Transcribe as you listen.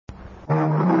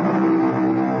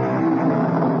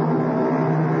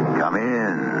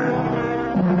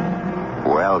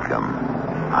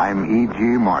I'm E.G.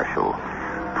 Marshall,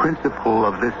 principal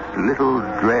of this little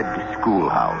dread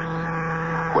schoolhouse,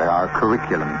 where our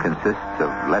curriculum consists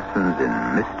of lessons in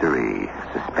mystery,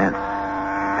 suspense,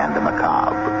 and the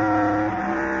macabre.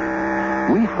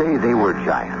 We say they were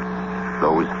giants,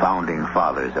 those founding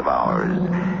fathers of ours,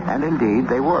 and indeed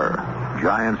they were.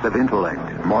 Giants of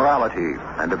intellect, morality,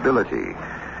 and ability.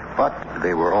 But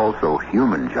they were also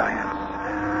human giants,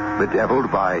 bedeviled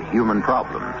by human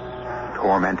problems,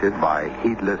 tormented by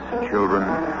heedless children,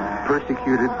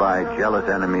 persecuted by jealous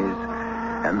enemies,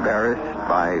 embarrassed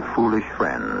by foolish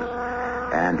friends,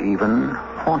 and even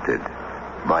haunted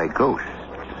by ghosts.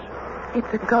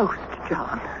 It's a ghost,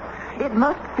 John. It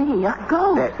must be a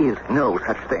ghost. There is no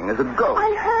such thing as a ghost.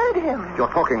 I heard him. You're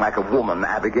talking like a woman,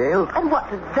 Abigail. And what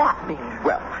does that mean?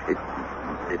 Well, it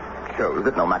shows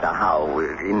that no matter how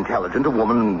intelligent a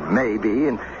woman may be,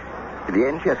 in the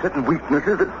end she has certain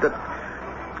weaknesses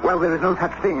well, there is no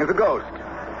such thing as a ghost.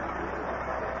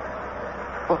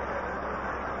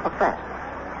 What's that?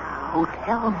 Oh,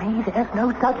 tell me there's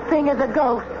no such thing as a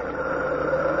ghost.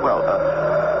 Well,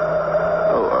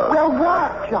 Well,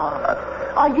 what, John?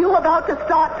 Are you about to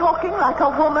start talking like a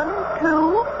woman,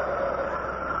 too?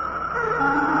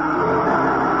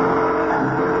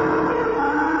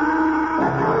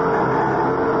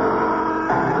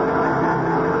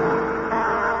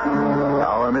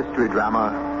 Our mystery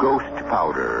drama, Ghost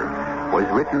Powder, was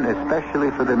written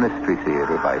especially for the Mystery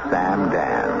Theater by Sam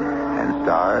Dan and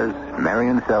stars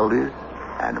Marion Seldes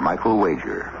and Michael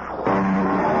Wager.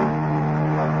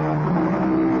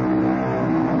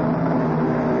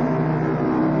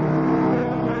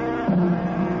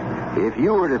 If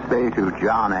you were to say to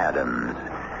John Adams,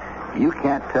 "You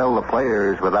can't tell the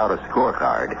players without a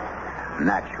scorecard,"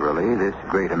 naturally this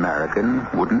great American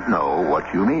wouldn't know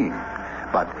what you mean.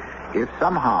 But if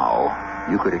somehow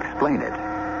you could explain it,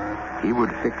 he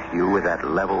would fix you with that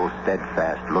level,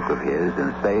 steadfast look of his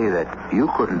and say that you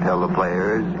couldn't tell the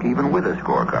players even with a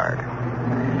scorecard.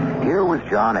 Here was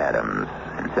John Adams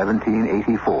in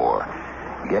 1784,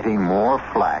 getting more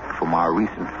flack from our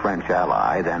recent French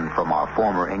ally than from our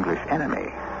former English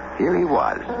enemy. Here he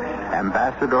was,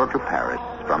 ambassador to Paris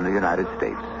from the United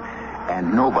States,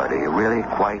 and nobody really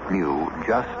quite knew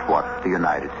just what the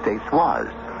United States was,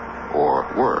 or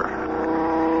were.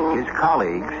 His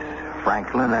colleagues,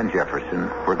 Franklin and Jefferson,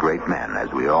 were great men,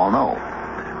 as we all know,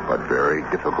 but very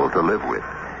difficult to live with.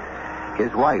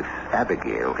 His wife,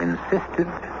 Abigail, insisted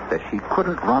that she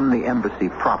couldn't run the embassy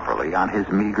properly on his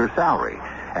meager salary,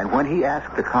 and when he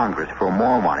asked the Congress for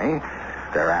more money,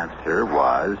 their answer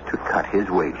was to cut his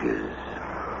wages.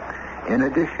 In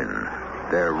addition,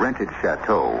 their rented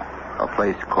chateau, a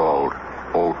place called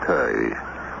Auteuil,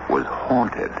 was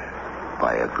haunted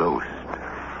by a ghost.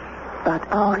 But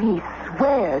Henri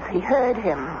swears he heard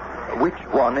him. Which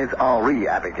one is Henri,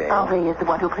 Abigail? Henri is the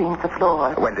one who cleans the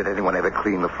floors. When did anyone ever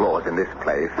clean the floors in this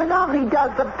place? Well, Henri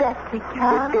does the best he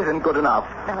can. It isn't good enough.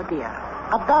 Now, dear,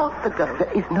 about the ghost.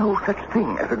 There is no such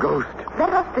thing as a ghost. Let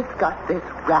us discuss this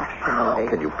rationally. How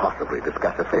can you possibly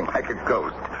discuss a thing like a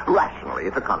ghost rationally?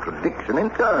 It's a contradiction in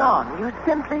terms. John, you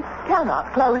simply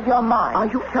cannot close your mind. Are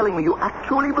you telling me you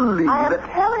actually believe I am that...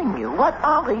 telling you what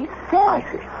Henri said. I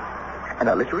see. An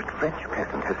illiterate French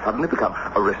peasant has suddenly become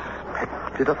a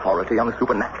respected authority on the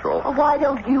supernatural. Well, why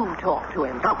don't you talk to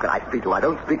him? How can I speak to him? I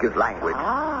don't speak his language.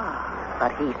 Ah,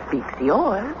 but he speaks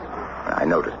yours. I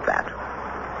noticed that.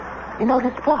 You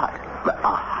noticed what?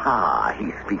 Aha,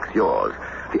 he speaks yours.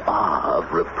 The ah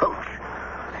of reproach.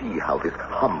 See how this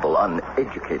humble,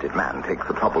 uneducated man takes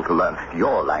the trouble to learn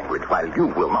your language while you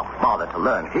will not bother to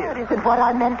learn his. That isn't what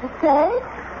I meant to say.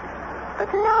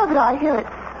 But now that I hear it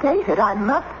stated, I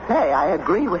must say I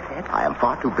agree with it. I am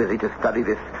far too busy to study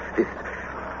this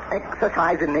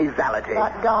exercise in nasality.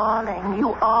 But, darling,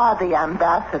 you are the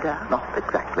ambassador. Not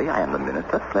exactly. I am the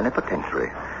minister plenipotentiary.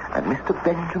 And Mr.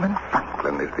 Benjamin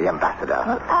Franklin is the ambassador.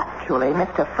 Well, actually,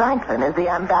 Mr. Franklin is the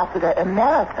ambassador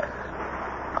emeritus.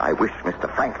 I wish Mr.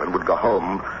 Franklin would go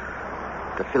home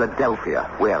to Philadelphia,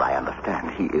 where I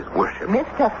understand he is worshipped.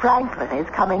 Mr. Franklin is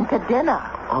coming to dinner.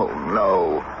 Oh,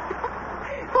 no.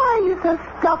 Why are you so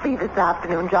stuffy this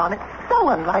afternoon, John? It's so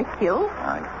unlike you.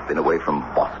 I've been away from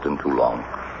Boston too long.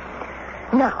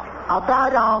 Now,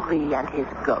 about Henri and his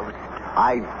ghost.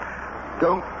 I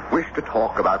don't wish to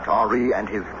talk about Henri and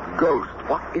his ghost.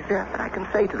 What is there that I can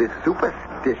say to this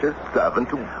superstitious servant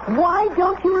who... Why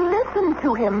don't you listen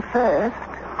to him first?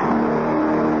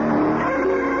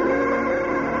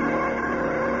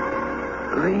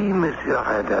 Oui, Monsieur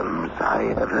Adams,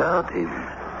 I have heard him.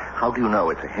 How do you know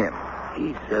it's a him?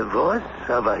 It's the voice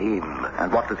of a him.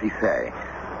 And what does he say?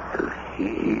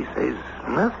 He says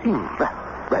nothing.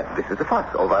 Well, this is a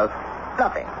fuss over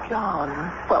Nothing. John.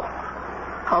 Well,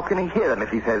 how can he hear him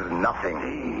if he says nothing?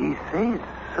 He says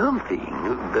something,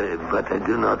 but I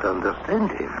do not understand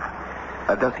him.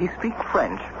 Does he speak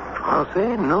French?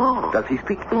 Français, no. Does he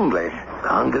speak English?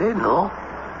 Anglais, no.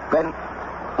 Then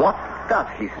what does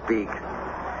he speak?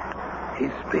 He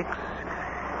speaks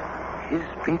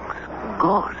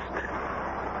ghost.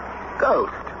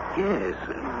 Ghost. Yes,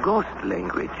 ghost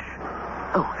language.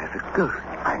 Oh, there's a ghost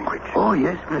language. Oh,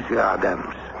 yes, Monsieur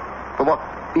Adams. But what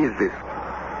is this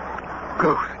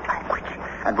ghost language?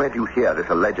 And where do you hear this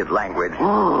alleged language?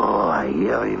 Oh, I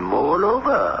hear him all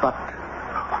over. But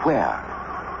where?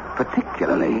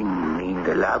 Particularly? In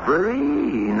the library,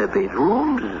 in the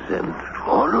bedrooms, and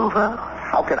all over.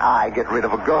 How can I get rid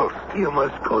of a ghost? You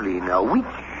must call in a witch.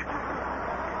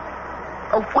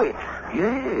 A witch?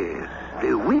 Yes,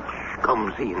 the witch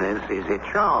comes in and says a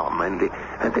charm, and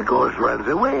the ghost runs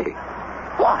away.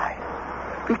 Why?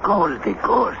 Because the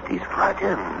ghost is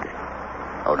frightened.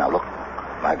 Oh, now look,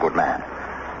 my good man.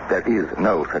 There is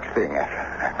no such thing as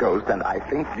a ghost, and I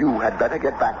think you had better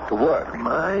get back to work.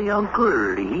 My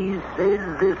uncle, he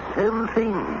said the same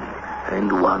thing.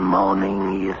 And one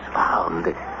morning he is found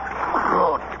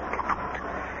rot.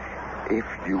 If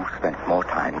you spent more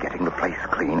time getting the place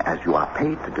clean as you are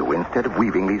paid to do instead of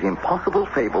weaving these impossible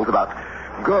fables about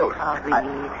ghosts...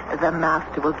 Henri, the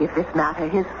master will give this matter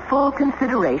his full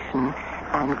consideration,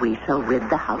 and we shall rid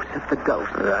the house of the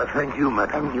ghost. Thank you,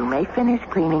 madam. And you may finish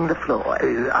cleaning the floor.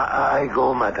 I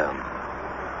go, madam.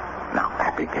 Now,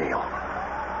 Abigail,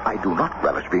 I do not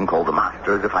relish being called the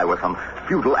master as if I were some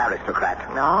feudal aristocrat.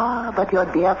 Ah, but your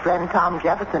dear friend Tom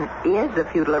Jefferson is a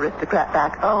feudal aristocrat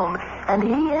back home, and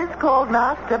he is called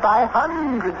master by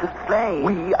hundreds of slaves.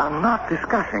 We are not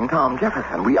discussing Tom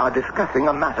Jefferson. We are discussing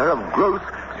a matter of gross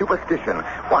superstition.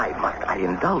 Why must I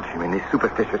indulge him in this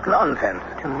superstitious nonsense?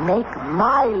 To make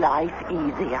my life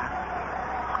easier.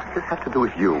 What does this have to do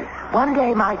with you? One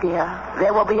day, my dear,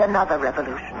 there will be another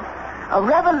revolution. A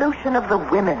revolution of the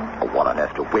women. Oh, what on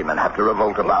earth do women have to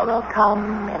revolt about? It will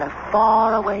come in a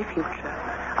faraway future.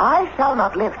 I shall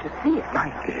not live to see it. My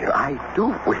dear, I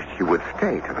do wish you would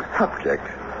stay to the subject.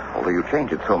 Although you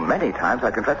change it so many times,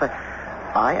 I confess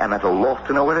I am at a loss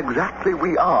to know where exactly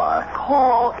we are.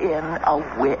 Call in a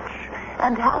witch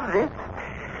and have this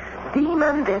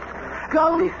demon, this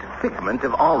ghost... This figment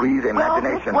of Henri's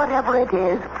imagination. Well, whatever it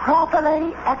is,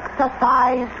 properly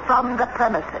exorcised from the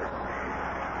premises.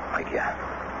 My dear,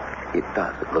 it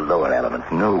does the lower elements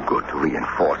no good to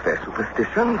reinforce their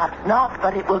superstitions. Perhaps not,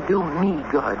 but it will do me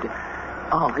good.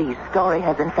 Henri's story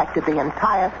has infected the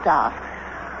entire staff.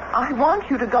 I want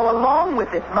you to go along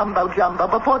with this mumbo-jumbo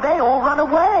before they all run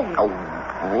away. Oh,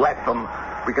 let them.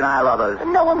 We can hire others.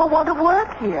 No one will want to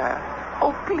work here.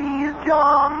 Oh, please,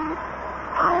 John.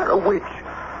 Hire a witch.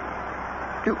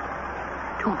 Do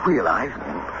you realize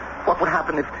what would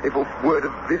happen if a word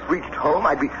of this reached home?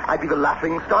 I'd be the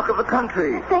laughing stock of the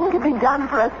country. Thing can be done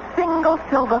for a single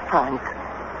silver franc.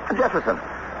 Jefferson.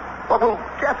 What will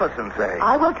Jefferson say?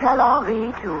 I will tell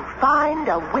Henri to find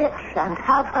a witch and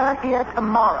have her here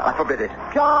tomorrow. I forbid it.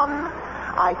 John,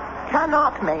 I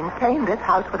cannot maintain this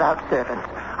house without servants.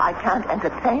 I can't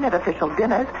entertain at official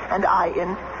dinners, and I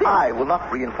insist... I will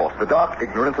not reinforce the dark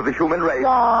ignorance of the human race.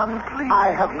 John, please.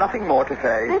 I have nothing more to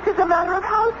say. This is a matter of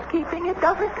housekeeping. It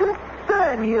doesn't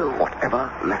concern you.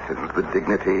 Whatever lessens the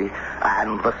dignity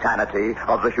and the sanity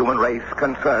of the human race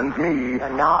concerns me. You're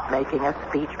not making a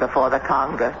speech before the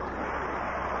Congress.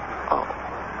 Oh,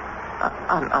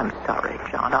 I'm sorry,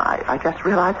 John. I just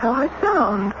realized how I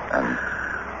sound. And,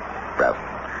 well,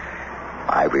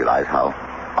 I realize how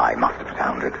I must have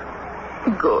sounded.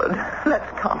 Good.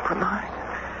 Let's compromise.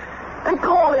 And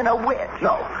call in a witch.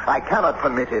 No, I cannot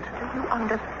permit it. Do you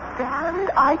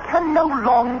understand? I can no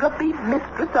longer be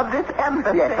mistress of this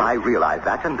embassy. Yes, I realize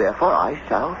that, and therefore I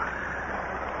shall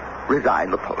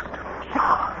resign the post.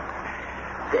 John,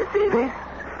 this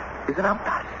is an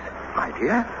impasse, my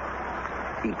dear.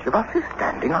 Each of us is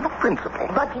standing on a principle.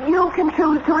 But you can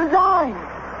choose to resign.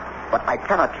 But I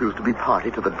cannot choose to be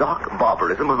party to the dark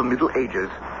barbarism of the Middle Ages.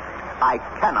 I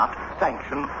cannot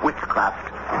sanction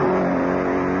witchcraft.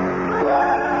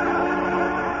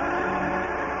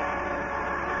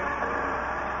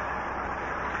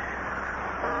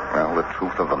 Well, the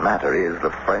truth of the matter is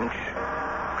the French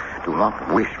do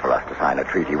not wish for us to sign a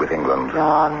treaty with England.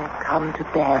 John, come to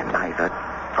bed. And neither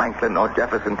Franklin nor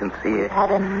Jefferson can see it. Had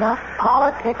enough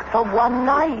politics for one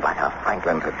night. Flatter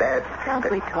Franklin to death. Can't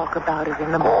we talk about it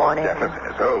in the morning? Jefferson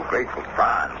is so grateful to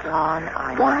France. John,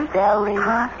 I'm very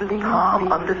sleepy.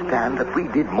 Tom understand that we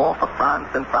did more for France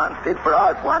than France did for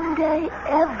us. One day,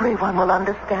 everyone will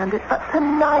understand it, but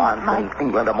tonight, France and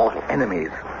England are mortal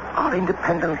enemies. Our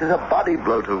independence is a body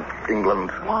blow to England.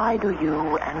 Why do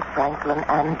you and Franklin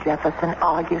and Jefferson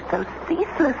argue so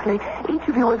ceaselessly? Each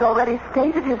of you has already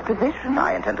stated his position.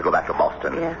 I intend to go back to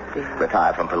Boston. Yes, dear.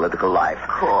 Retire from political life. Of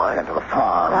course. Enter the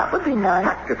farm. That would be nice.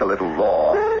 Practice a little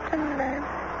law. Certainly.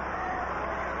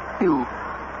 You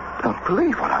don't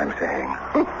believe what I'm saying.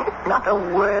 Not a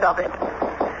word of it.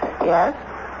 Yes?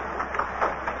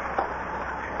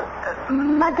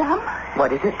 Madame?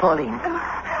 What is it, Pauline?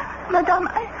 Madame,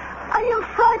 I am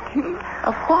frightened.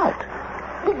 Of what?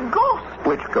 The ghost.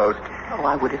 Which ghost? Oh,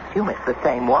 I would assume it's the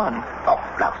same one. Oh,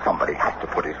 now somebody has to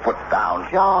put his foot down.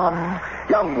 John.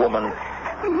 Young woman,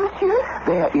 Monsieur?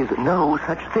 there is no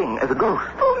such thing as a ghost.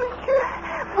 Oh, monsieur,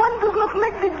 one does not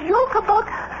make the joke about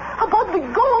the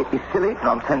ghost. It is silly,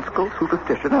 nonsensical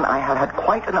superstition, and I have had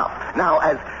quite enough. Now,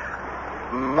 as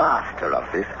master of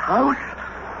this house,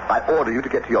 I order you to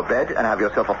get to your bed and have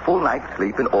yourself a full night's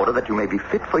sleep in order that you may be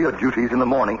fit for your duties in the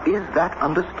morning. Is that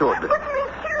understood? But,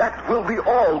 monsieur... That will be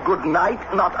all. Good night.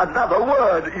 Not another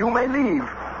word. You may leave.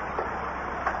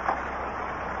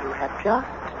 You have just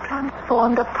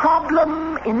transformed a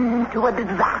problem into a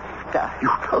disaster.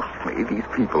 You told me these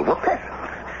people were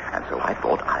peasants, and so I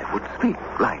thought I would speak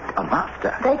like a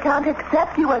master. They can't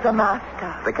accept you as a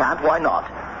master. They can't? Why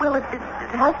not? Well, it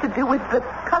has to do with the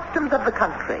customs of the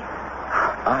country.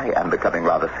 I am becoming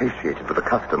rather satiated with the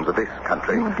customs of this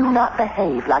country. You do not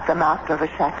behave like the master of a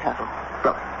chateau.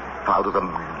 Well, how does a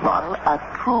Well, master... a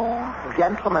true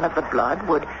gentleman of the blood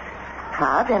would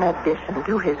have, in addition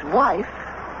to his wife,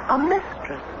 a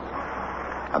mistress.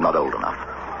 I'm not old enough.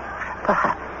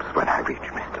 Perhaps when I reach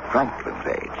Mr. Franklin's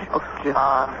age. Oh,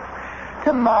 John,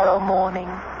 tomorrow morning,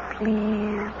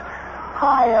 please,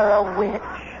 hire a witch.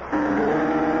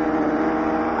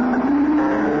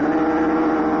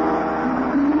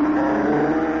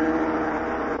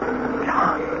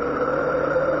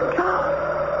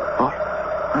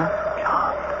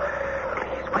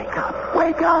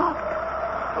 Wake up.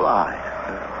 Why?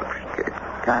 It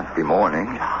can't be morning.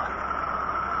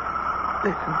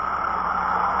 Listen.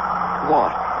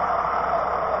 What?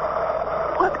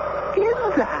 What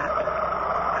is that?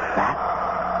 That?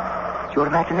 It's your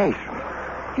imagination.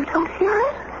 You don't hear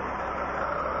it?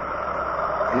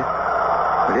 It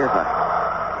is.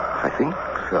 I think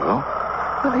so.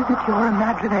 Well, is it your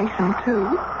imagination, too?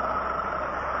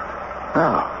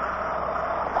 No.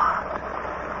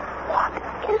 What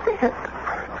is it?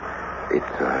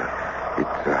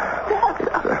 That's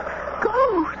a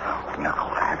ghost. No,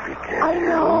 Abigail. I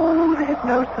know there's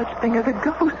no such thing as a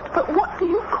ghost, but what do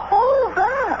you call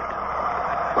that?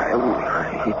 Well,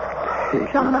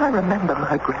 John, I remember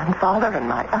my grandfather and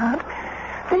my aunt.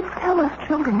 They'd tell us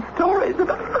children's stories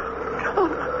about...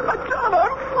 John,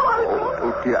 I'm frightened.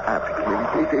 Oh, dear Abigail,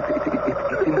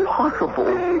 it's impossible.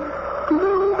 Big,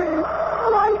 gloomy,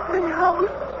 frightening house.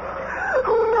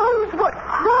 Who knows what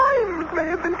crimes may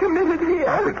have been committed here?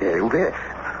 Abigail, there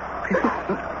is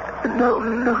no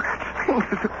such thing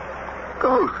as a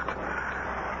ghost.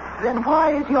 Then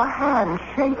why is your hand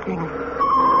shaking?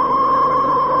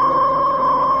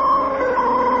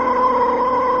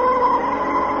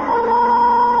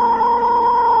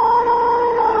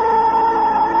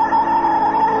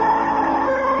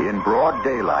 In broad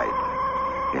daylight,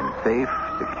 in safe,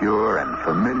 secure, and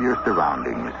familiar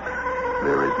surroundings,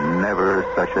 there is never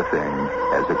such a thing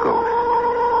as a ghost.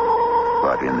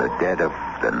 But in the dead of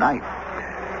the night,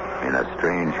 in a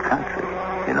strange country,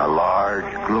 in a large,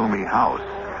 gloomy house,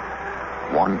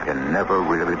 one can never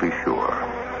really be sure.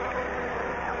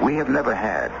 We have never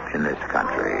had, in this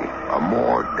country, a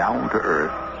more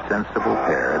down-to-earth, sensible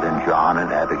pair than John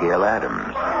and Abigail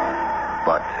Adams.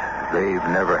 But they've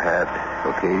never had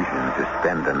occasion to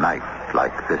spend a night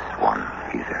like this one,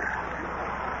 either.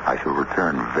 I shall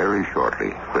return very shortly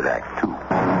with Act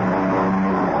 2.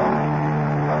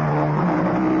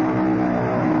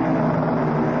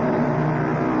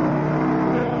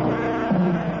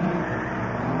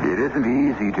 It isn't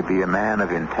easy to be a man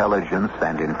of intelligence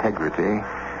and integrity,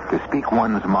 to speak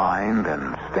one's mind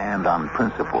and stand on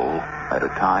principle at a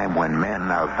time when men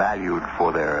are valued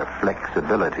for their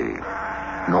flexibility.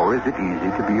 Nor is it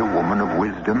easy to be a woman of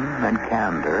wisdom and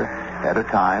candor at a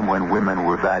time when women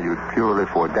were valued purely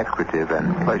for decorative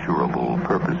and pleasurable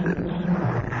purposes.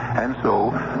 And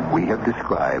so we have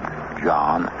described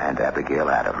John and Abigail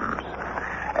Adams.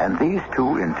 And these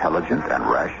two intelligent and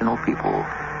rational people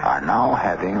are now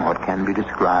having what can be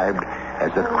described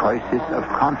as a crisis of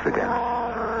confidence.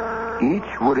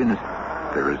 Each would insist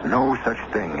there is no such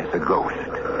thing as a ghost.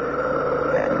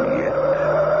 And yet...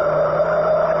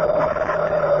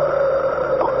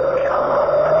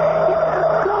 It's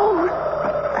a ghost.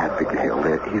 Abigail,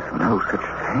 there is no such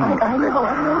pain. I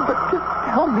know, but just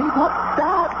tell me what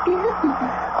that is.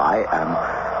 I am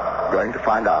going to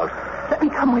find out. Let me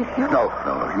come with you. No,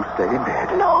 you stay in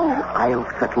bed. No. I'll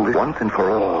settle this once and for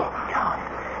all. John,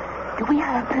 do we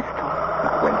have a pistol?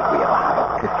 Now, when did we ever have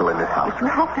a pistol in this house? You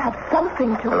have to have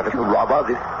something to... Well, if it's a robber,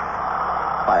 this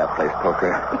fireplace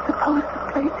poker. But suppose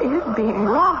the place is being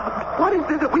robbed. What is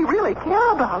it that we really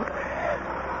care about?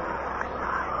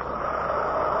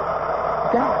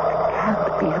 That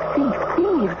can't be a thief.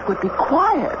 Thieves would be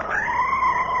quiet.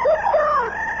 What's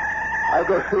that? I'll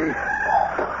go see.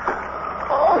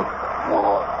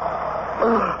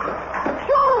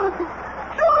 John!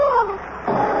 John!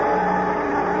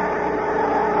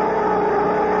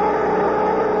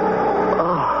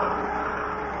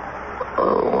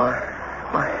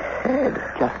 My head.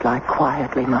 Just lie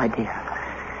quietly, my dear.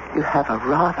 You have a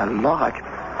rather large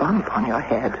bump on your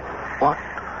head.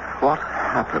 What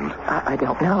happened? I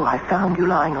don't know. I found you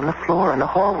lying on the floor in the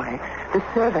hallway. The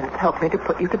servants helped me to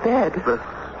put you to bed. The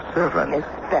servant?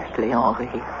 Especially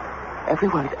Henri.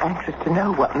 Everyone's anxious to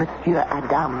know what Monsieur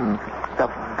Adam thinks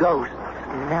of ghosts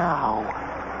now.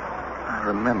 I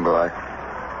remember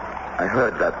I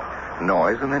heard that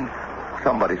noise and then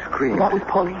somebody screamed. That was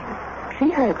Pauline. She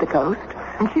heard the ghost,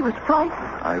 and she was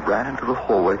frightened. I ran into the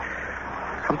hallway.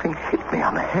 Something hit me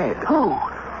on the head. Who?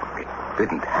 It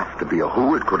didn't have to be a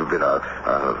who. It could have been well,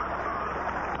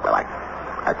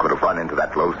 I could have run into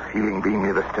that low ceiling beam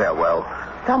near the stairwell.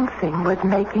 Something was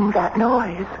making that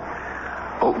noise.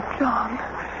 Oh, John.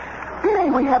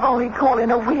 May we have only called in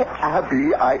a witch?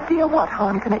 Abby, Dear, what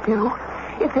harm can it do?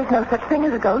 If there's no such thing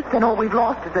as a ghost, then all we've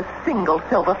lost is a single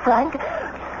silver franc.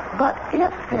 But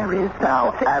if there is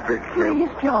now, Abby, please,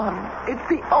 John, it's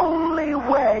the only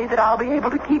way that I'll be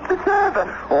able to keep the servant.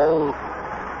 All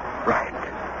right.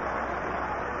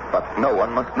 But no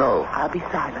one must know. I'll be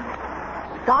silent.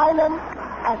 Silent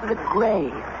as the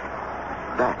grave.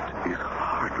 That is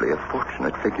hardly a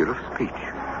fortunate figure of speech.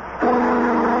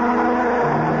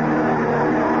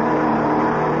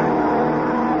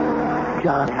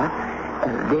 John,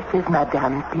 this is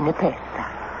Madame Pinapesta.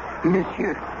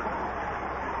 Monsieur.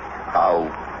 How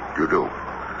do you do?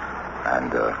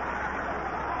 And,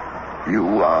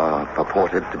 you are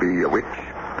purported to be a witch?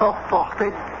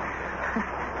 Purported?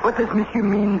 What does Monsieur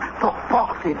mean,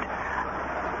 purported?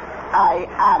 I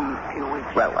am a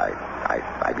witch. Well,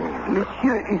 I mean...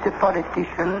 Monsieur is a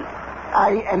politician.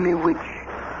 I am a witch,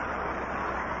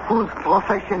 whose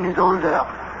profession is older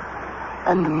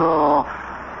and more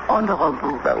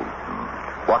honorable. Well,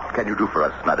 what can you do for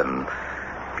us, Madame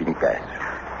Pinipes?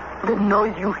 The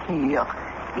noise you hear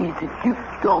is the Duc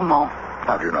d'Ormont.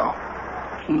 How do you know?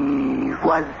 He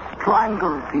was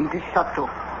strangled in the chateau.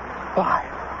 Why?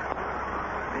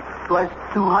 It was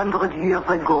 200 years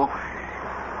ago.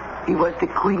 He was the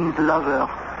Queen's lover.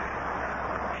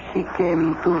 She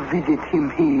came to visit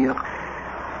him here.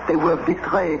 They were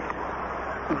betrayed.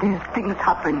 These things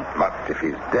happen. But if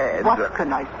he's dead... What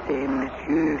can I say,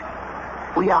 monsieur?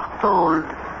 We are told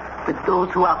that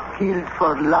those who are killed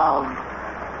for love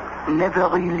never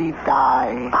really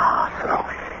die. Ah,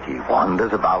 so he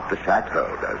wanders about the chateau,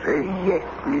 does he? Yes,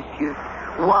 monsieur.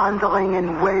 Wandering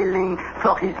and wailing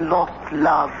for his lost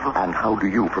love. And how do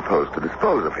you propose to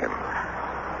dispose of him?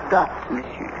 That,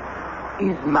 monsieur,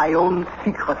 is my own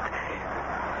secret.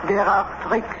 There are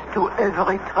tricks to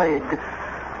every trade.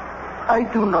 I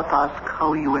do not ask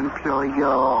how you employ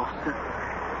yours.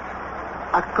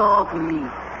 Accord me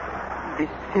the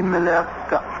similar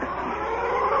courtesy.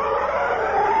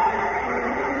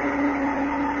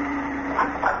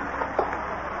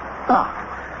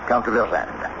 Count de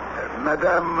Vergennes.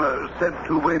 Madame said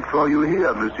to wait for you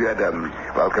here, Monsieur Adams.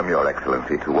 Welcome, Your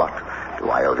Excellency. To what? Do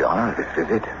I owe the honor of this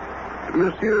visit?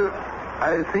 Monsieur,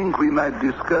 I think we might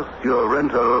discuss your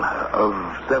rental of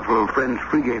several French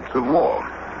frigates of war.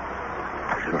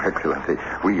 Your Excellency,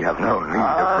 we have no need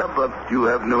of... But you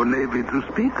have no navy to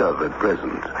speak of at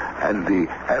present. And the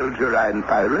Algerine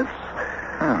pirates?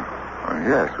 Oh,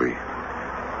 yes, we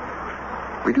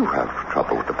do have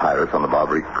trouble with the pirates on the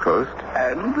Barbary coast.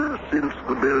 And since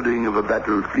the building of a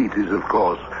battle fleet is, of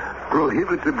course,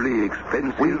 prohibitively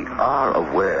expensive... We are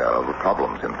aware of the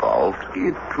problems involved.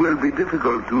 It will be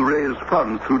difficult to raise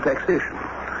funds through taxation.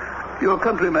 Your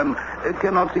countrymen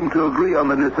cannot seem to agree on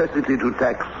the necessity to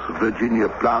tax Virginia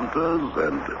planters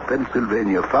and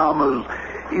Pennsylvania farmers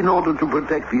in order to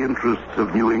protect the interests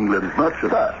of New England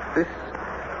merchants. Sir, this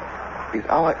is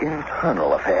our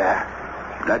internal affair.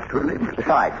 Naturally.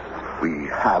 Besides, we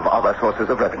have other sources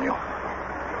of revenue.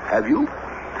 Have you?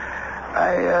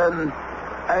 I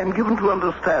am given to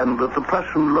understand that the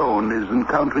Prussian loan is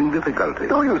encountering difficulties.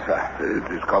 Do you, sir?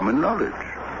 It is common knowledge.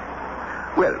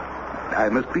 Well, I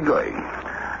must be going.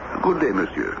 Good day,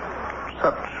 monsieur.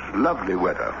 Such lovely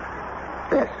weather.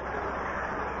 Yes.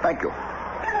 Thank you.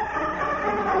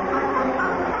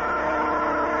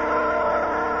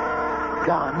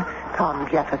 John, Tom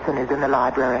Jefferson is in the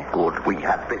library. Good. We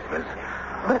have business.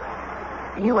 But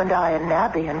you and I and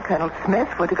Nabby and Colonel Smith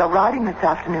were to go riding this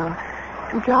afternoon.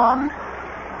 And John,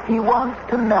 he wants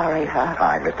to marry her.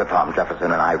 I, Mr. Tom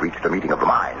Jefferson, and I reached a meeting of the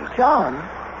minds. John,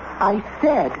 I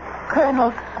said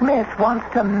Colonel Smith wants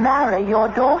to marry your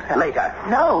daughter. Later.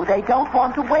 No, they don't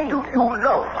want to wait. Do you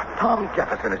know what Tom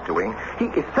Jefferson is doing? He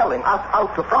is selling us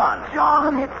out to France.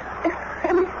 John, it's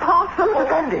impossible.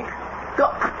 Defending.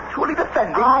 You're actually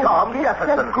defending Tom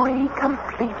Jefferson. I disagree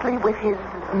completely with his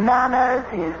manners,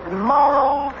 his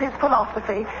morals, his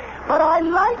philosophy. But I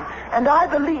like and I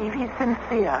believe he's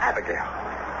sincere. Abigail,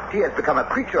 he has become a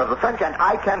preacher of the French, and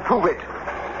I can prove it.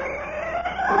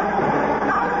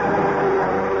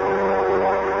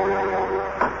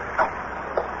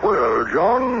 Well,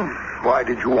 John, why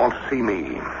did you want to see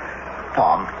me?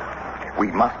 Tom,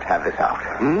 we must have this out.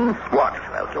 What?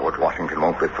 Well, George Washington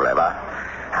won't live forever.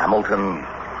 Hamilton,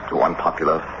 too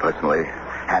unpopular, personally.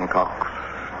 Hancock,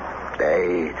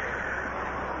 they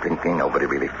thinking nobody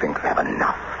really thinks they have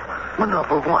enough.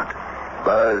 Enough of what?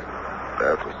 Buzz,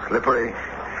 too slippery.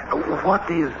 What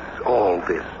is all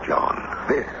this, John?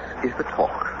 This is the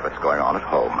talk that's going on at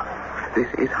home. This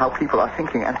is how people are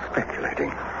thinking and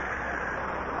speculating.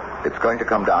 It's going to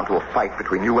come down to a fight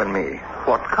between you and me.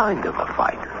 What kind of a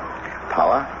fight?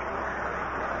 Power.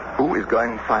 Who is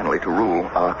going finally to rule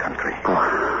our country?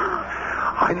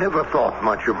 I never thought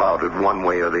much about it one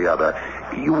way or the other.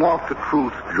 You want the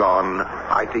truth, John.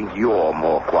 I think you're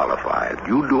more qualified.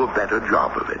 You do a better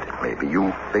job of it. Maybe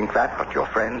you think that, but your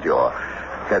friends, your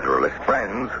Federalist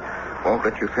friends, won't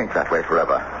let you think that way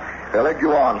forever. They'll egg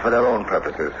you on for their own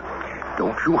purposes.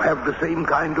 Don't you have the same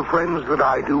kind of friends that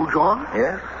I do, John?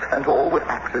 Yes, and all with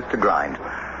axes to grind.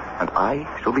 And I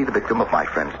shall be the victim of my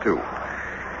friends, too.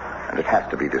 And it has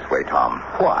to be this way, Tom.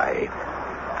 Why?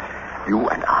 You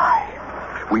and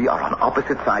I, we are on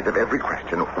opposite sides of every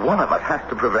question. One of us has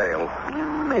to prevail.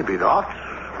 Maybe not.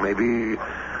 Maybe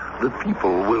the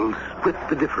people will split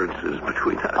the differences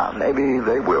between us. Maybe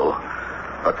they will.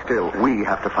 But still, we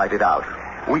have to fight it out.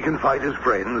 We can fight as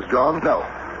friends, John. No.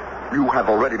 You have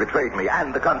already betrayed me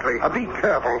and the country. Be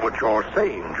careful what you're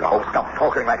saying, John. Oh, stop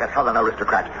talking like a southern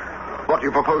aristocrat. What do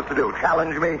you propose to do?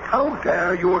 Challenge me? How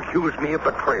dare you accuse me of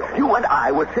betrayal? You and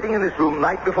I were sitting in this room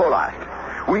night before last.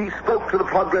 We spoke to the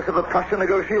progress of the Prussian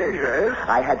negotiations. Yes?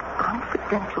 I had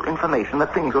confidential information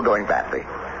that things were going badly.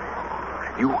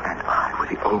 You and I were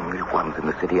the only ones in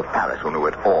the city of Paris who knew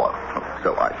it, or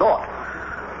so I thought.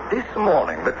 This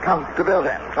morning, the Count de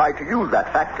Verden tried to use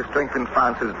that fact to strengthen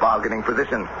France's bargaining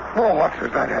position. Well, what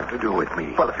does that have to do with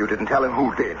me? Well, if you didn't tell him,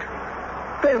 who did?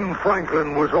 Ben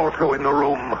Franklin was also in the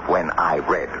room. When I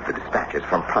read the dispatches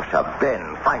from Prussia,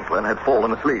 Ben Franklin had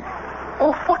fallen asleep.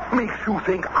 Oh, what makes you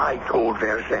think I told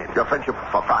Verden? Your friendship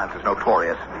for France is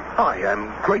notorious. I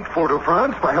am grateful to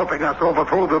France for helping us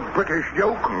overthrow the British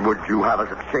yoke. Would you have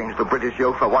us exchange the British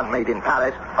yoke for one made in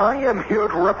Paris? I am here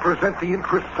to represent the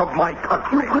interests of my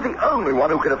country. You were the only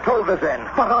one who could have told us then.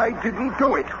 But I didn't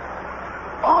do it.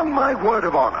 On my word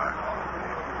of honor.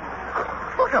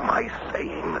 What am I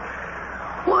saying?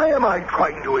 Why am I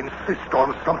trying to insist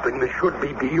on something that should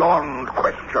be beyond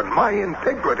question? My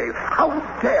integrity. How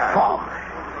dare... Tom,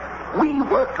 we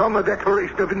worked on the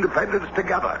Declaration of Independence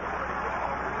together.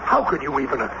 How can you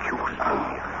even accuse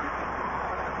me?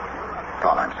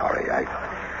 Tom, I'm sorry.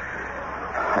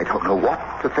 I don't know what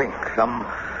to think.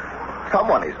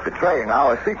 Someone is betraying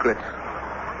our secrets.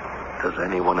 Does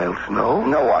anyone else know?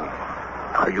 No one.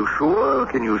 Are you sure?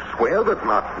 Can you swear that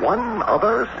not one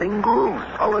other single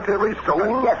solitary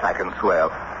soul? Yes, I can swear.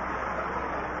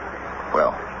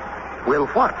 Well,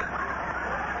 what?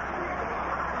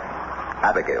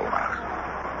 Abigail knows.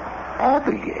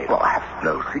 Abigail? Well, I have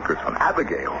no secrets from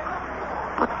Abigail.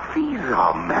 But these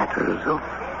are matters of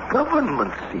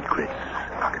government secrets.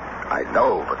 I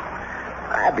know, but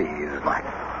Abby is my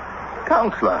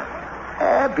counselor.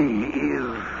 Abby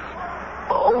is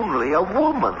only a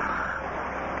woman.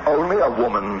 Only a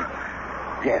woman.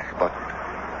 Yes, but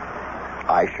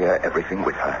I share everything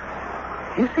with her.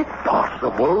 Is it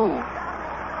possible?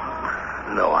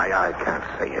 No, I can't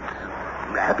say it.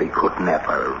 Abby could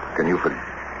never. Can you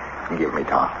forgive me,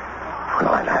 Tom?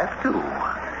 Well, I'll have to.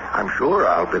 I'm sure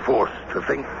I'll be forced to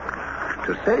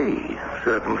say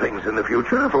certain things in the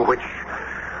future for which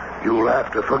you'll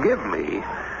have to forgive me.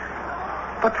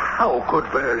 But how could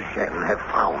Vergen have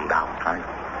found out? I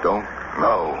don't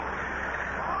know.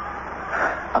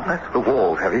 Unless the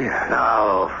walls have ears.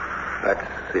 Now,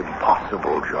 That's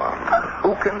impossible, John.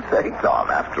 Who can say, Tom?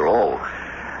 After all,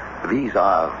 these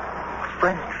are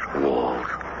French walls.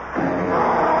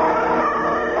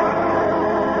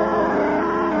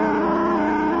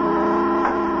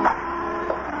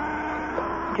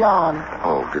 John.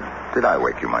 Oh, did I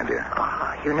wake you, my dear?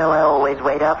 Oh, you know I always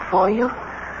wait up for you.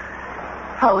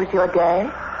 How was your day?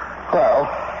 Well,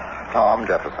 Tom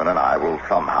Jefferson and I will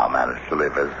somehow manage to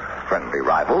live as friendly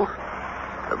rivals.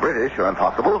 The British are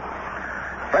impossible.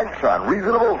 French are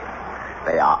unreasonable.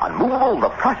 They are unmovable. The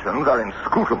Prussians are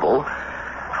inscrutable.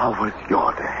 How was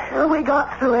your day? Well, we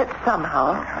got through it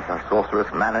somehow. Has our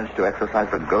sorceress managed to exorcise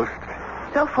the ghost?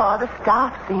 So far, the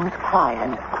staff seems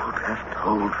quiet. Could have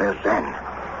told Verlaine.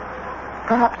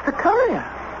 Perhaps the courier.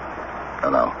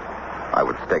 No. I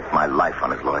would stake my life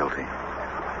on his loyalty.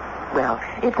 Well,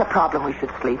 it's a problem we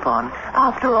should sleep on.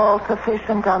 After all,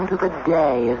 sufficient unto the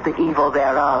day is the evil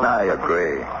thereof. I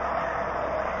agree.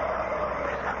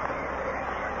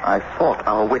 I thought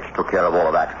our witch took care of all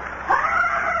of that.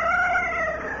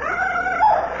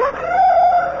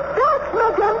 That's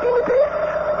Madame Guinevere.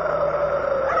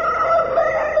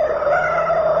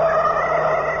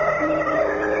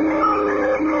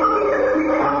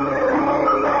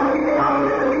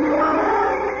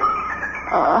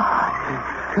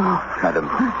 Madame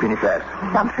Pinifas.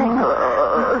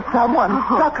 Someone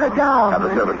struck her down. Have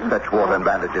the servants fetch water and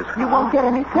bandages. You won't get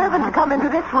any servant to come into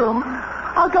this room.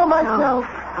 I'll go myself.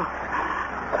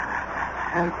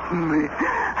 Help me.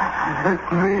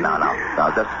 Help me.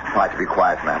 Now, just try to be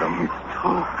quiet, madam. It's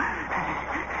true.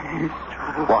 It's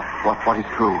true. What is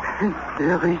true?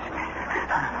 There is...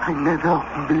 I never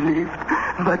believed,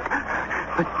 but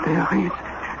there is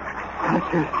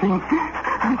such a thing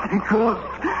as a ghost.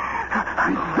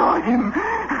 I saw him.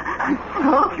 I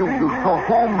saw You saw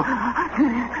whom?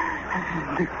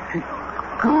 The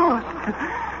ghost.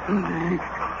 The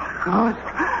ghost.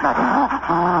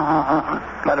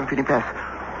 Madame Pinifas,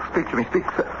 speak to me. Speak.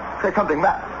 Say something,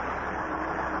 madam.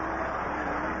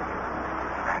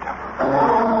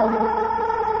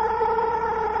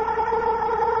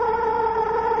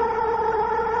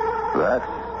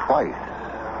 That's twice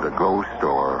the ghost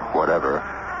or whatever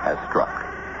has struck.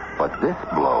 But this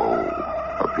blow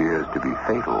appears to be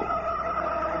fatal.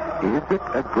 Is it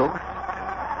a ghost?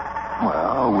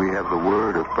 Well, we have the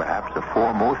word of perhaps a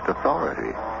foremost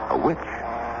authority, a witch.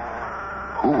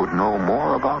 Who would know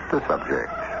more about the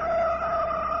subject?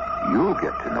 You'll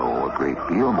get to know a great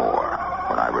deal more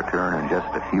when I return in just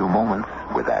a few moments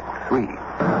with Act 3.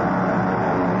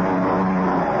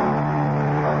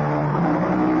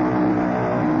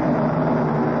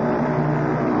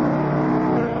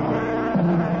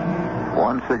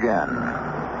 Once again,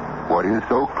 what is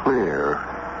so clear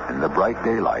in the bright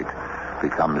daylight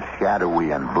becomes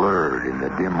shadowy and blurred in the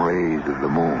dim rays of the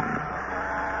moon.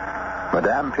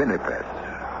 Madame Pinifas,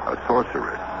 a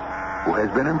sorceress who has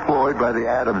been employed by the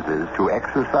Adamses to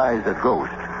exorcise a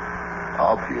ghost,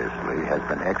 obviously has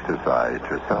been exorcised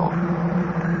herself.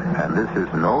 And this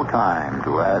is no time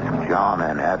to ask John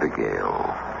and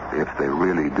Abigail if they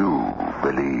really do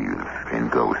believe in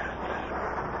ghosts.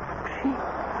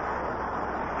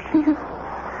 She's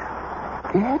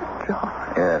dead, John.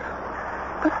 Yes.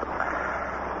 But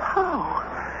how?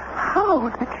 How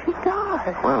did she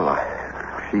die? Well,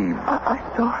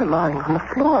 I saw her lying on the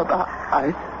floor, but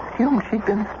I assumed she'd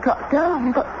been struck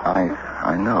down, but...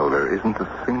 I know there isn't a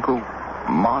single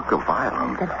mark of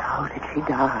violence. Then how did she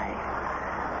die?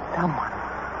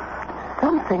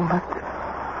 Something must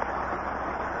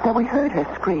have... Now, we heard her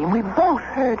scream. We both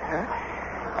heard her.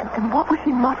 And what was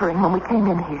she muttering when we came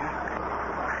in here?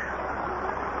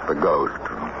 The ghost.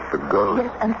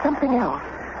 Yes, and something else.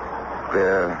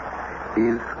 There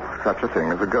is such a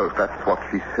thing as a ghost. That's what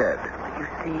she said. You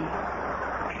see,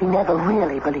 she never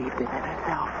really believed in it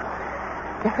herself.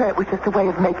 To her, it was just a way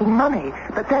of making money.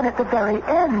 But then at the very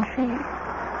end, she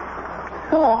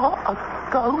saw a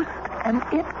ghost, and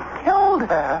it killed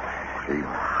her.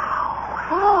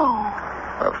 How?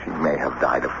 Well, she may have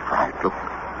died of fright. Look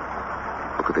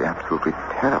at the absolutely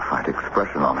terrified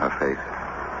expression on her face.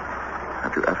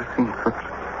 Have you ever seen such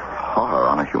horror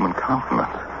on a human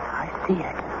countenance? I see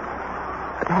it.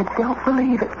 But I don't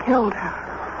believe it killed her.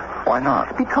 Why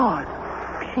not? Because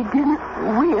she didn't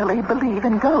really believe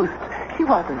in ghosts. She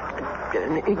wasn't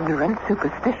an ignorant,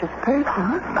 superstitious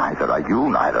person. Neither are you,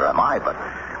 neither am I, but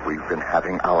we've been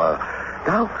having our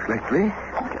doubts lately.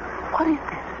 And what is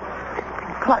this? It's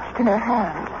been clutched in her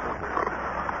hand.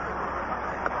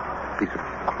 A piece of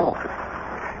cloth.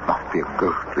 It must be a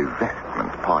ghostly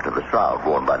vestment, part of the shroud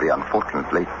worn by the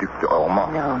unfortunate late Duc de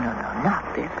Ormond. No, not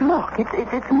this. Look,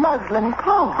 it's muslin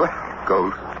cloth. Well,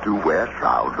 ghosts have to wear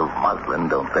shrouds of muslin,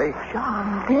 don't they?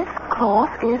 John, this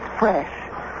cloth is fresh.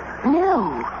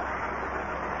 New.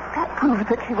 That proves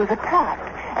that she was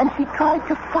attacked, and she tried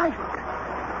to fight.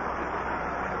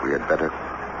 We had better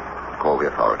call the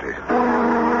authorities.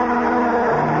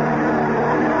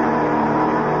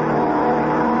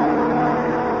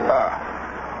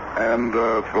 And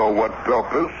for what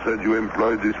purpose had you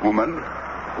employed this woman?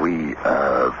 We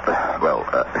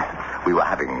were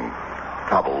having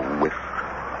trouble with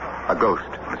a ghost,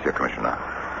 Monsieur Commissioner.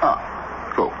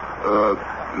 So,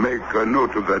 make a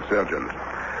note of that, Sergeant.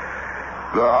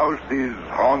 The house is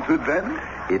haunted, then?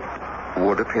 It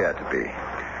would appear to be.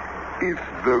 If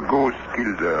the ghost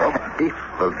killed her... If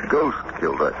the ghost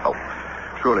killed her... Oh,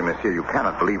 surely, Monsieur, you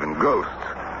cannot believe in ghosts.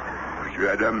 Monsieur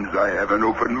Adams, I have an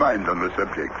open mind on the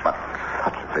subject. But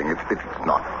such a thing, it's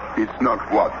not... It's not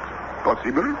what?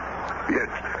 Possible? Yet,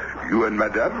 you and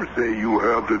Madame say you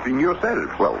heard the thing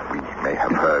yourself. Well, we may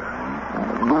have heard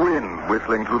the wind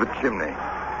whistling through the chimney.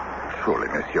 Surely,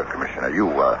 Monsieur Commissioner, you,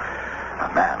 a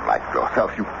man like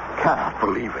yourself, you cannot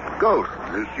believe in ghosts.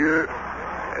 Monsieur,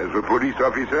 as a police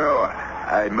officer,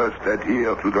 I must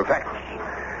adhere to the facts.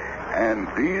 And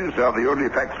these are the only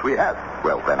facts we have.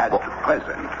 Well, then, at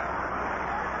present.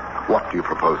 What do you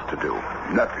propose to do?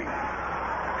 Nothing.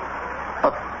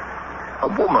 A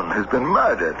woman has been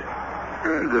murdered.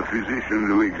 The physician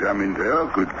who examined her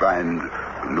could find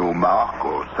no mark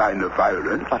or sign of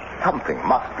violence. But something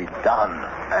must be done.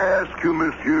 I ask you,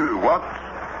 monsieur, what?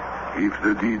 If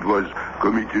the deed was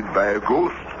committed by a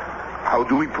ghost, how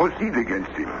do we proceed against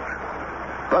him?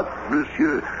 But,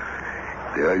 monsieur,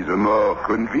 there is a more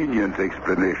convenient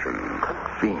explanation.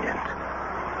 Convenient?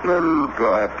 Well,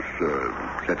 perhaps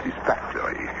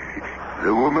satisfactory.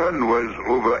 The woman was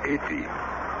over 80.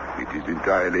 It is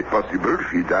entirely possible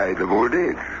she died of old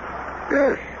age.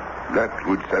 Yes, that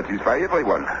would satisfy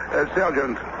everyone.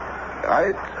 Sergeant,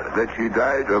 write that she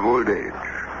died of old age.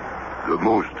 The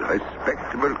most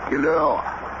respectable killer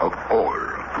of all.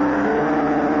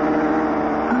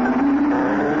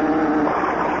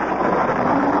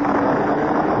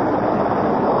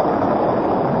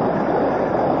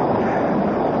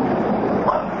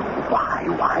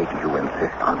 Why do you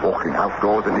insist on walking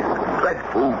outdoors in this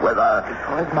dreadful weather?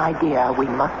 Because, my dear, we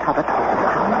must have a talk.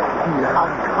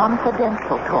 A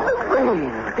confidential talk.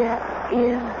 There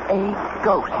is a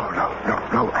ghost. Oh,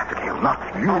 no, Abigail, not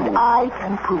you. And I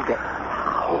can prove it.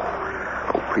 Oh,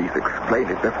 please explain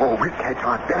it before we catch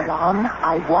our death. John,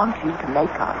 I want you to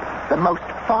make up the most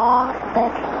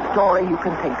far-fetched story you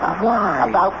can think of. Why?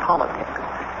 About politics.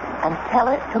 And tell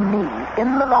it to me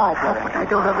in the library. But I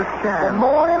don't understand. The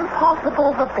more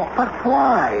impossible, the better. But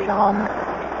why? John,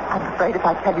 I'm afraid if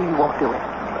I tell you, you won't do it.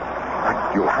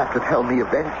 But you'll have to tell me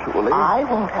eventually. I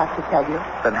won't have to tell you.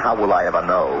 Then how will I ever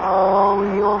know? Oh,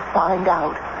 you'll find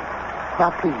out. Now,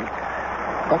 please,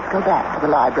 let's go back to the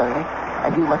library,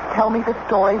 and you must tell me the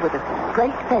story with a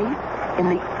straight face, in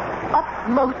the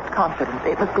utmost confidence.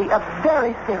 It must be a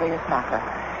very serious matter.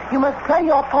 You must play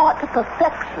your part to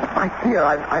perfection. My dear,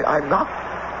 I'm not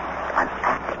an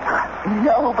actor.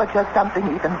 No, but you're something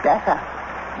even better.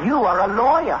 You are a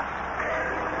lawyer.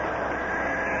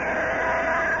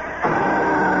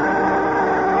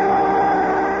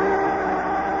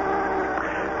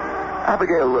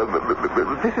 Abigail,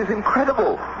 this is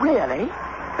incredible. Really?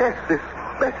 Yes, this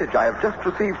message I have just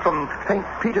received from St.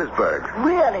 Petersburg.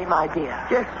 Really, my dear?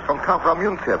 Yes, from Count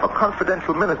Ramuntsev, a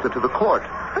confidential minister to the court.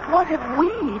 But what have we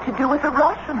to do with the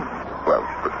Russians? Well,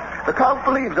 the Count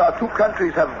believes our two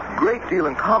countries have a great deal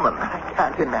in common. I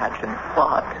can't imagine.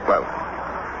 What? Well,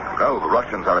 no, the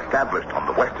Russians are established on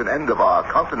the western end of our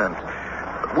continent.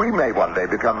 We may one day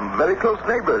become very close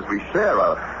neighbors. We share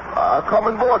a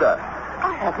common border.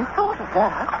 I hadn't thought of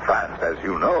that. France, as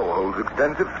you know, holds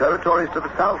extensive territories to the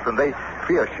south, and they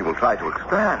fear she will try to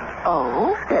expand.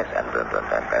 Oh? Yes, and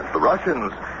the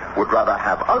Russians would rather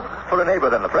have us for a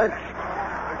neighbor than the French.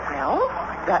 Well,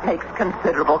 that makes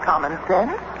considerable common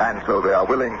sense. And so they are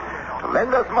willing to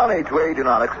lend us money to aid in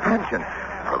our expansion,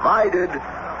 provided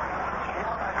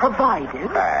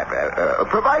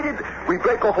we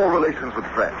break off all relations with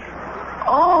the French.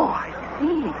 Oh, I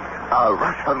see. A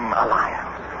Russian alliance.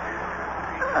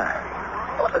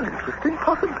 What an interesting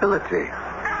possibility.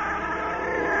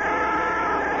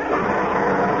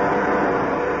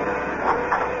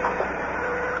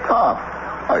 Tom,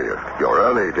 you're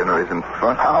early. Dinner isn't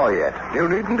for an hour yet. You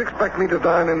needn't expect me to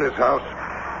dine in this house.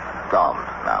 Tom,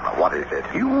 now, what is it?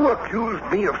 You accused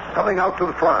me of selling out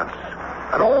to France.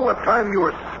 And all the time you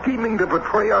were scheming to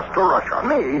betray us to Russia.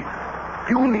 Me?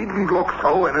 You needn't look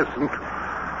so innocent.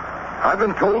 I've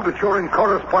been told that you're in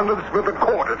correspondence with the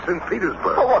court at St.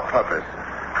 Petersburg. For what purpose?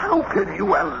 How can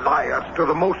you ally us to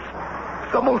the most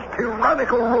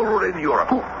tyrannical ruler in Europe?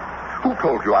 Who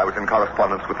told you I was in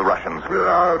correspondence with the Russians?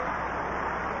 A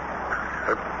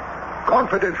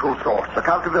confidential source. The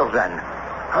Count de Vergennes.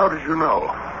 How did you know?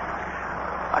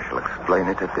 I shall explain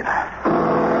it at dinner.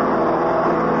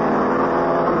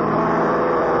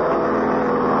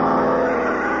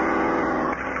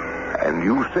 And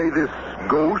you say this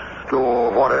ghost or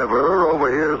whatever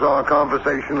overhears our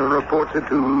conversation and reports it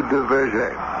to de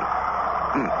Vergennes.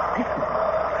 Listen.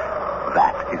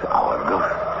 That is our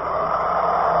ghost.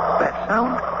 That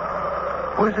sound?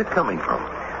 Where's it coming from?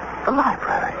 The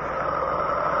library.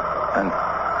 And,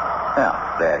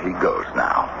 there he goes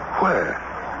now. Where?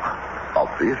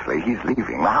 Obviously, he's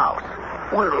leaving the house.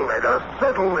 Well, let us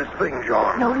settle this thing,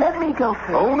 John. No, let me go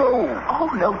first. Oh, no. Oh,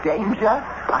 no danger.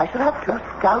 I shall have 2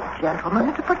 stout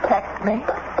gentlemen to protect me.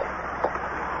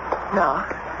 Now,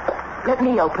 let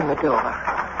me open the door.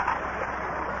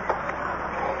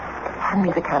 Hand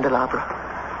me the candelabra.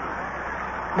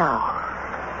 Now,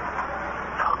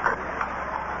 look.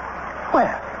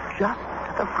 Where? Just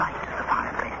to the right of the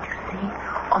fireplace, you see?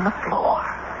 On the floor.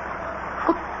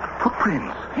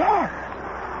 Footprints. Yes.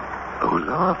 Those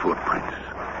are footprints.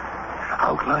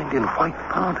 Outlined in white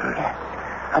powder. Yes.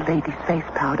 A lady's face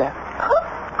powder.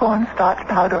 Cornstarch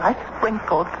powder. I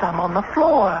sprinkled some on the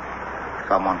floor.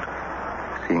 Someone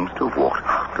seems to have walked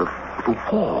out of The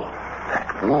wall.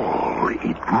 That wall.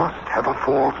 It must have a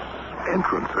false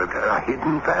entrance, a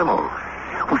hidden panel.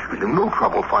 We should be in no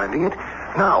trouble finding it.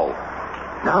 Now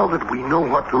that we know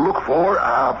what to look for,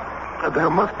 there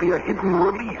must be a hidden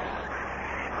release.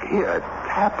 Here,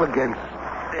 tap against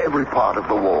every part of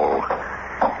the wall.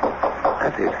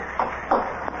 That's it.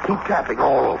 Keep tapping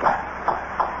all over.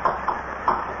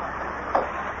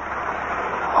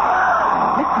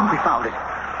 Listen. We found it.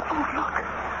 Oh, look.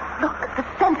 Look, the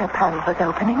center panel is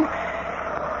opening.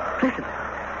 Listen.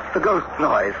 The ghost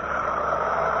noise.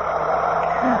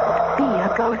 Can't be a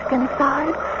ghost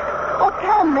inside. Or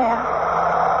can there?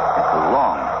 It's a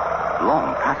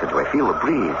long passageway. Feel the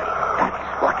breeze.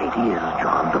 That's what it is,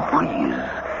 John, the breeze.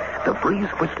 The breeze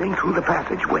whistling through the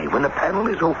passageway when the panel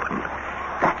is open.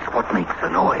 That's what makes the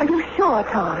noise. Are you sure,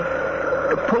 Tom?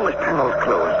 The Polish panel's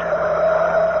closed.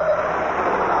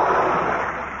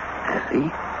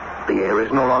 See? The air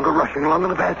is no longer rushing along in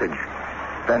the passage.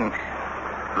 Then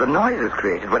the noise is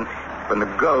created when the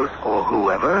ghost or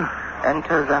whoever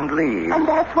enters and leaves. And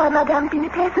that's why Madame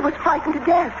Pinipesa was frightened to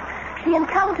death. She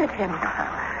encountered him.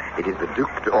 It is the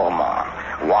Duc d'Ormont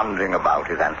wandering about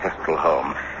his ancestral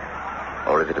home.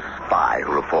 Or is it a spy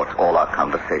who reports all our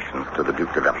conversations to the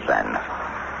Duc de Vergennes?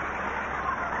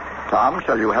 Tom,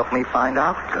 shall you help me find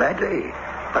out? Gladly.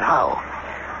 But how?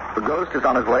 The ghost is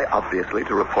on his way, obviously,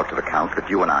 to report to the Count that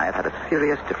you and I have had a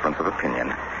serious difference of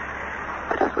opinion.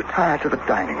 Let us retire to the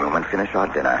dining room and finish our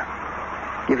dinner.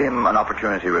 Give him an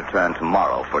opportunity to return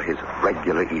tomorrow for his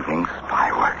regular evening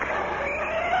spy work.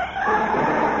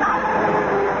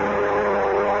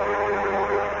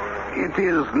 It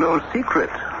is no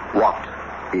secret. What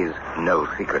is no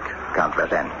secret, Count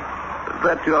Vergennes?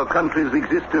 That your country's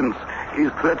existence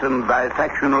is threatened by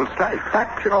factional strife.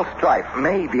 Factional strife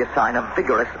may be a sign of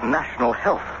vigorous national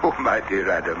health. Oh, my dear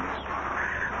Adams.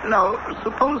 Now,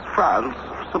 suppose France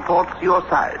supports your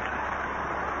side.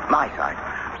 My side.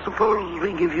 Suppose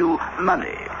we give you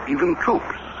money, even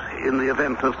troops, in the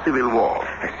event of civil war.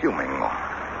 Assuming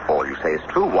all you say is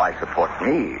true, why support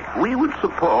me? We would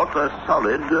support a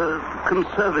solid,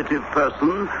 conservative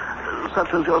person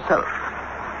such as yourself.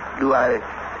 Do I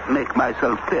make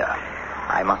myself clear?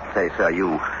 I must say, sir,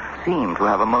 you seem to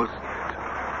have a most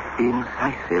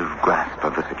incisive grasp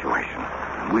of the situation.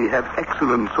 We have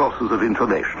excellent sources of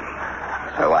information.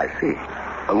 So I see.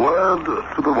 A word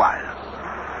to the wise.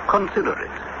 Consider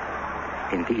it.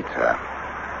 Indeed, sir.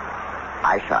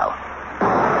 I shall.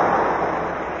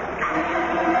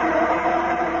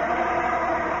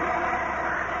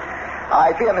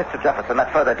 I fear, Mr. Jefferson,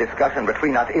 that further discussion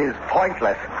between us is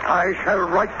pointless. I shall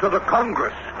write to the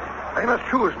Congress. They must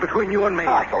choose between you and me.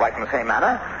 I shall write in the same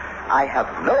manner. I have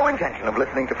no intention of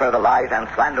listening to further lies and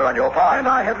slander on your part. And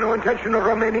I have no intention of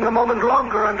remaining a moment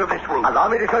longer under this roof. Allow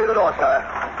me to show you the door, sir.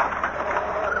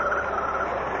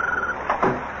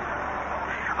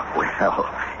 Well,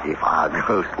 if our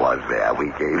ghost was there,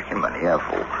 we gave him an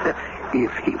earful.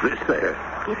 If he was there.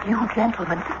 If you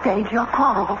gentlemen stage your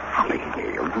quarrel.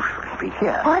 Abigail, you shouldn't be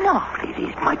here. Why not?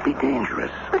 It might be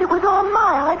dangerous. But it was all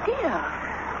my idea.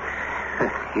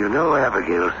 You know,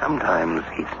 Abigail, sometimes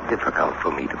it's difficult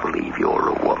for me to believe you're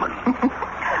a woman.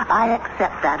 I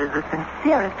accept that as the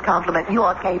sincerest compliment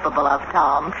you're capable of,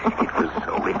 Tom. It was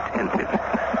so intended.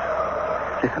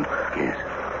 Listen. Yes.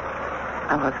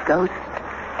 Our ghost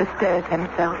bestirs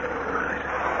himself.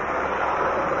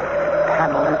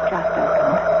 Panel has just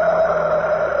opened.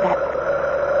 That's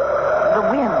the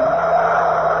wind,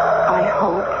 I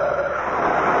hope.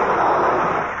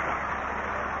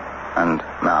 And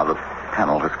now the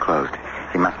panel has closed.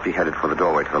 He must be headed for the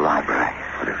doorway to the library.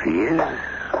 But if he is,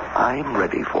 I'm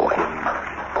ready for him.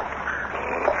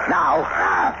 Now!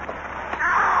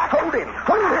 Hold him!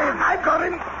 Hold him! I've got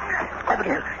him!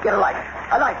 Abigail, get a light.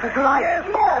 A light, there's a light.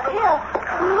 Here.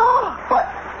 Look. What?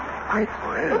 It's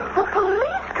the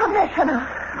police commissioner.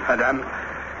 Madame,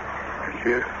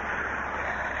 Monsieur,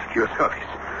 at your service.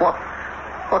 What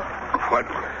What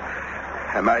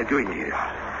am I doing here?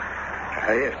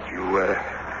 Yes, you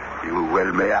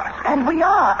well may ask. And we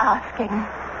are asking.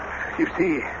 You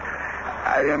see,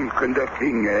 I am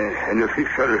conducting an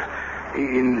official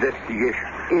investigation.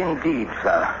 Indeed,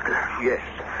 sir. Yes.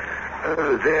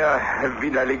 There have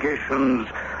been allegations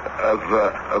of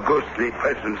a ghostly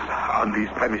presence on these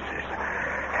premises.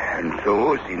 And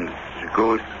so, since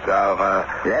ghosts are...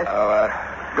 Yes?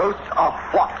 Ghosts of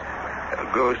what?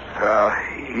 Ghosts are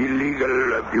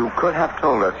illegal... You could have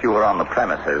told us you were on the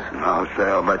premises. No,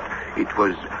 sir, but it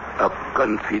was a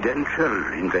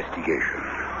confidential investigation.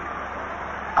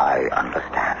 I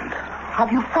understand.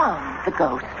 Have you found the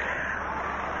ghost?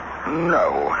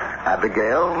 No,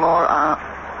 Abigail, nor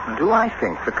do I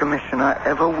think the commissioner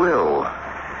ever will.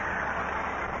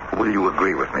 Will you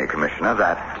agree with me, Commissioner,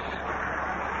 that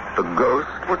the ghost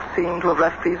would seem to have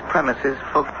left these premises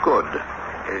for good?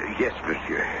 Yes,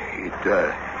 monsieur.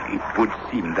 It would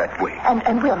seem that way.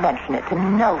 And we'll mention it to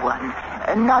no one.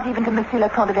 Not even to Monsieur le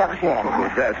Comte de Vergennes. Oh,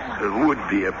 that would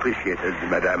be appreciated,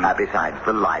 madame. Besides,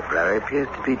 the library appears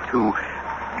to be too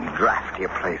drafty a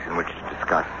place in which to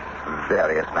discuss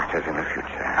various matters in the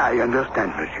future. I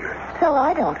understand, monsieur. So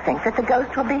I don't think that the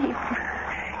ghost will be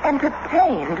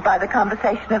entertained by the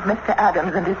conversation of Mr.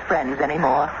 Adams and his friends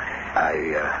anymore.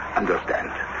 I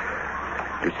understand.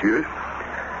 Monsieur,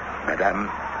 madame,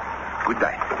 good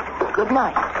night. Good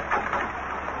night.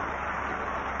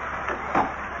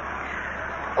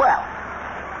 Well,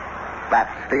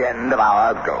 that's the end of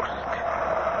our ghost.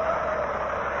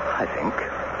 I think.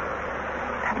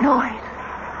 That noise.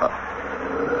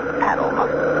 Panel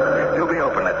must still be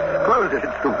open. Let's close it.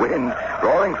 It's the wind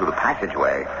roaring through the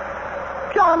passageway.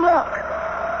 John, look.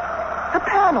 The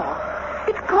panel.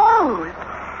 It's closed.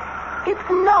 It's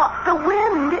not the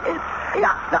wind.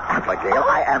 Now, Abigail,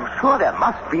 I am sure there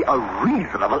must be a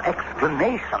reasonable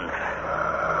explanation.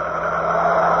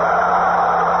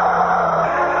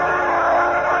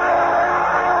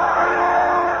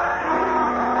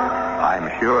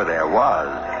 I'm sure there was,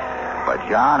 but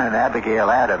John and Abigail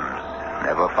Adams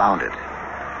never found it.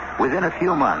 Within a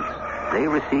few months, they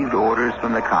received orders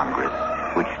from the Congress,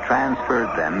 which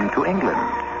transferred them to England,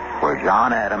 where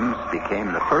John Adams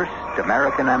became the first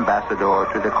American ambassador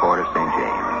to the court of St.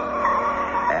 James.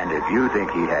 And if you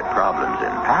think he had problems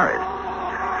in Paris,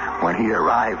 when he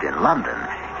arrived in London,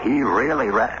 he really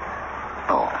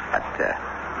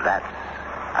that's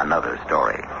another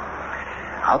story.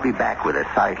 I'll be back with a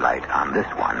sidelight on this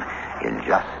one in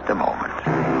just a moment.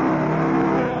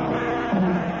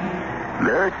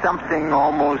 There's something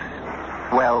almost,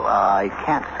 I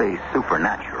can't say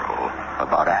supernatural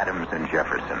about Adams and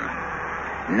Jefferson.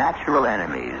 Natural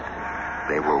enemies,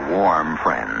 they were warm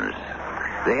friends.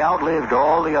 They outlived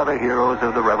all the other heroes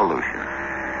of the Revolution.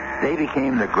 They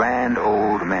became the grand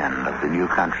old men of the new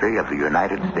country of the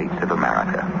United States of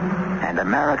America. And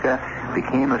America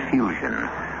became a fusion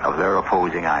of their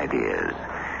opposing ideas.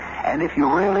 And if you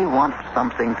really want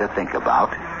something to think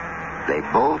about, they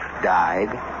both died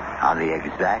on the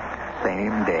exact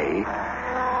same day,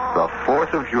 the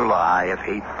 4th of July of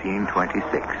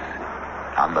 1826,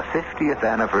 on the 50th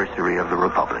anniversary of the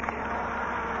Republic.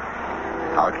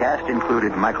 Our cast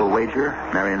included Michael Wager,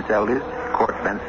 Marion Seldes, Court Benson,